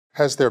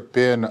Has there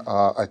been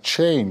a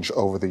change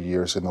over the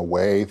years in the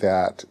way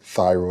that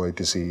thyroid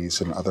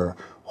disease and other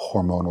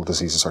hormonal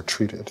diseases are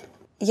treated?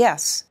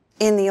 Yes.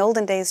 In the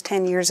olden days,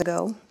 10 years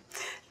ago,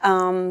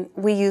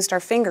 we used our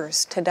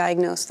fingers to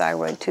diagnose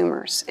thyroid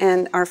tumors.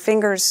 And our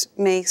fingers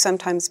may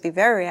sometimes be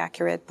very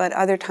accurate, but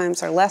other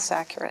times are less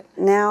accurate.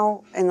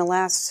 Now, in the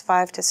last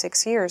 5 to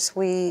 6 years,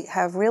 we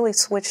have really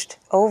switched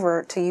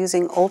over to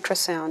using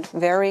ultrasound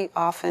very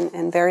often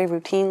and very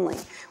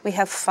routinely. We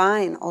have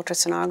fine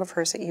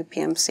ultrasonographers at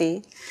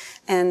UPMC.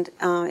 And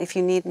if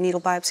you need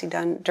needle biopsy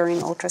done during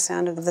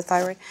ultrasound of the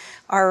thyroid,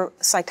 our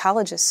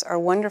cytologists are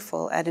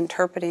wonderful at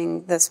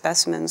interpreting the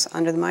specimens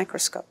under the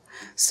microscope.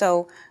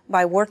 So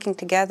by working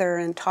together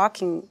and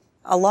talking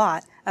a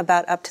lot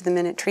about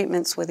up-to-the-minute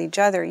treatments with each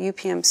other,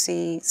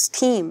 UPMC's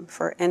team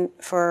for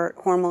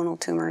hormonal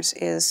tumors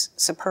is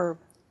superb.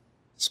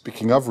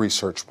 Speaking of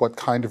research, what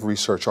kind of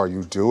research are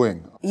you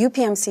doing?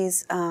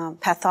 UPMC's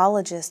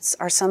pathologists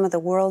are some of the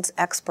world's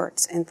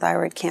experts in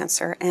thyroid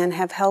cancer and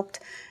have helped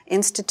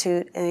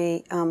institute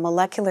a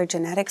molecular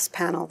genetics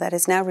panel that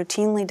is now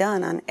routinely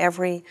done on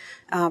every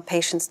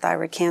patient's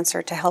thyroid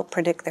cancer to help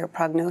predict their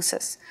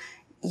prognosis.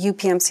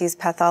 UPMC's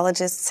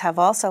pathologists have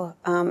also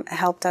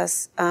helped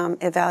us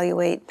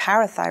evaluate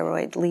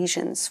parathyroid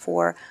lesions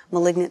for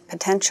malignant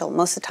potential.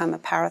 Most of the time a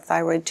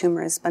parathyroid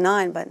tumor is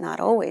benign, but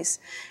not always.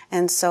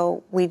 And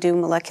so we do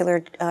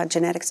molecular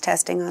genetics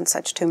testing on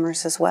such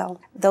tumors as well.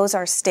 Those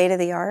are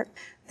state-of-the-art.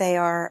 They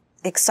are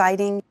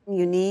exciting,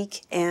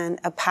 unique, and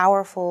a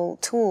powerful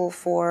tool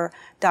for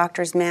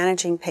doctors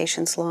managing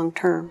patients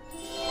long-term.